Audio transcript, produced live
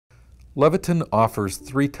Leviton offers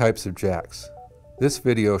 3 types of jacks. This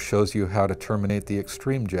video shows you how to terminate the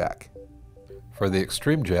eXtreme jack. For the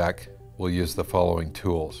eXtreme jack, we'll use the following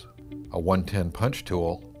tools: a 110 punch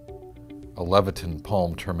tool, a Leviton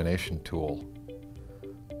palm termination tool,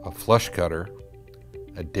 a flush cutter,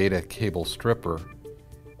 a data cable stripper,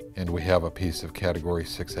 and we have a piece of category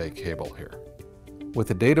 6A cable here. With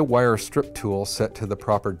the data wire strip tool set to the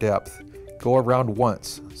proper depth, go around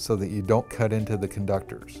once so that you don't cut into the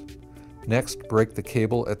conductors. Next, break the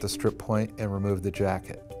cable at the strip point and remove the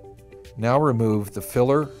jacket. Now remove the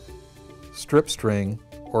filler, strip string,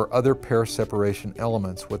 or other pair separation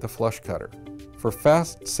elements with a flush cutter. For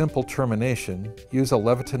fast, simple termination, use a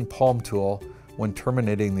Leviton palm tool when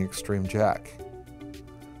terminating the eXtreme jack.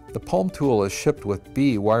 The palm tool is shipped with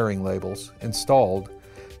B wiring labels installed,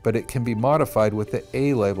 but it can be modified with the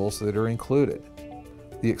A labels that are included.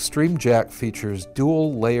 The eXtreme jack features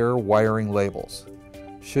dual layer wiring labels.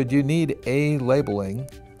 Should you need A labeling,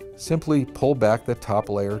 simply pull back the top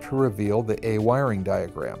layer to reveal the A wiring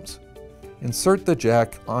diagrams. Insert the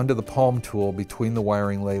jack onto the palm tool between the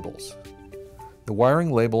wiring labels. The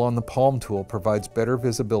wiring label on the palm tool provides better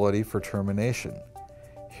visibility for termination.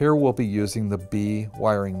 Here we'll be using the B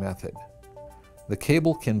wiring method. The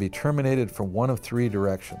cable can be terminated from one of 3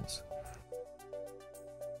 directions.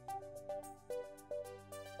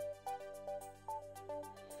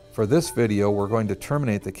 For this video, we're going to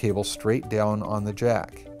terminate the cable straight down on the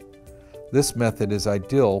jack. This method is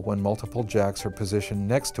ideal when multiple jacks are positioned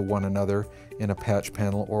next to one another in a patch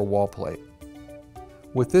panel or wall plate.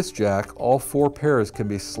 With this jack, all 4 pairs can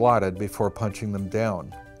be slotted before punching them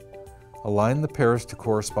down. Align the pairs to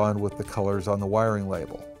correspond with the colors on the wiring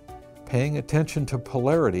label. Paying attention to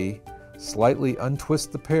polarity, slightly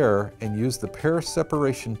untwist the pair and use the pair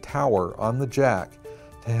separation tower on the jack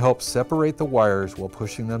to help separate the wires while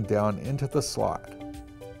pushing them down into the slot.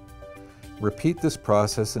 Repeat this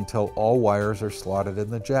process until all wires are slotted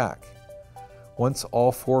in the jack. Once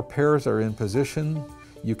all 4 pairs are in position,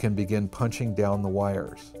 you can begin punching down the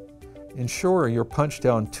wires. Ensure your punch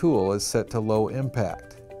down tool is set to low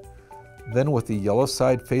impact. Then, with the yellow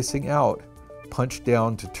side facing out, punch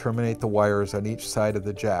down to terminate the wires on each side of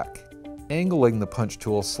the jack. Angling the punch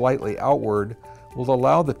tool slightly outward will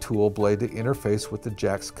allow the tool blade to interface with the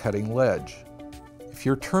jack's cutting ledge. If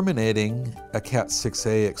you're terminating a Cat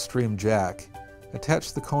 6A eXtreme jack,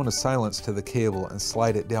 attach the cone of silence to the cable and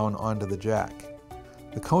slide it down onto the jack.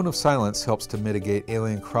 The cone of silence helps to mitigate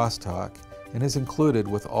alien crosstalk and is included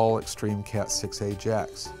with all eXtreme Cat 6A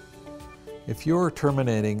jacks. If you're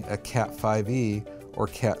terminating a Cat 5E or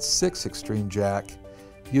Cat 6 eXtreme jack,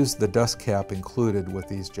 use the dust cap included with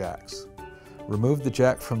these jacks. Remove the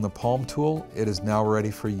jack from the palm tool. It is now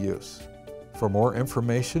ready for use. For more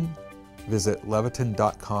information, visit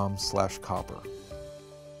leviton.com/copper.